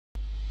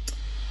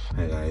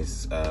Hi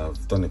guys,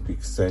 I've done a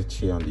quick search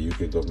here on the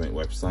UK government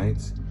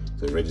website,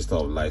 the Register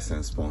of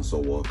Licensed Sponsor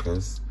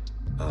Workers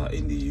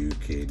in the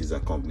UK. These are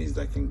companies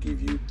that can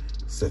give you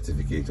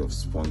certificate of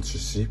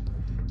sponsorship.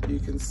 You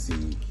can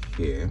see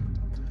here,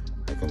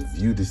 I can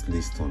view this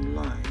list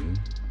online,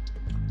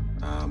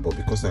 but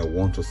because I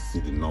want to see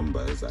the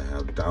numbers, I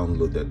have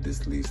downloaded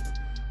this list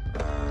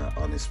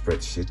on a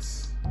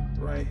spreadsheet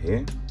right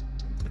here.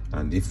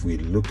 And if we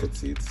look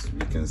at it,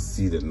 we can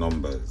see the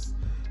numbers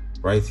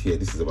right here.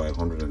 This is about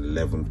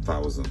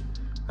 111,000.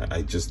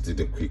 I just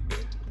did a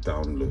quick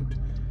download,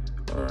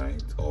 all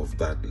right, of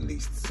that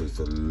list. So it's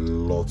a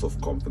lot of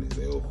companies,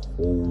 a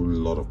whole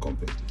lot of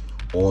companies,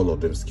 all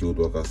of them skilled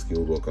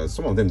workers.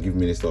 Some of them give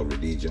Minister of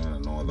Religion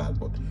and all that,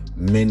 but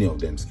many of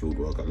them skilled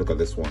worker. Look at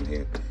this one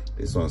here.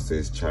 This one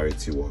says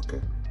charity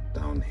worker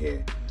down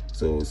here.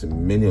 So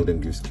many of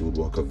them give skilled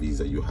worker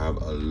visa. You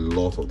have a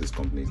lot of these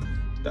companies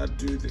that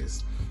do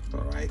this,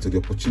 all right. So the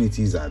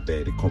opportunities are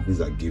there. The companies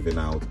are giving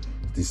out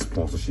these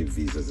sponsorship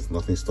visas. There's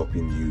nothing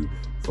stopping you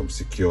from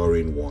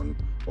securing one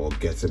or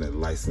getting a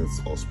license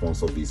or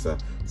sponsor visa,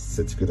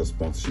 certificate of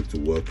sponsorship to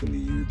work in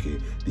the UK.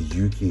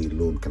 The UK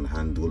alone can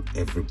handle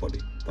everybody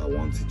that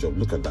wants a job.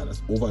 Look at that.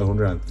 That's over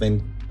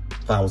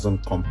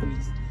 110,000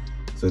 companies.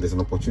 So there's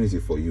an opportunity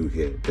for you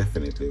here.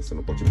 Definitely, it's an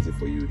opportunity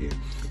for you here.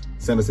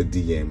 Send us a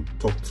DM,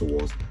 talk to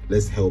us.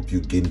 Let's help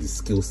you gain the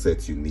skill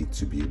set you need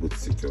to be able to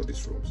secure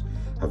these roles.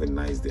 Have a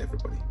nice day,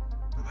 everybody.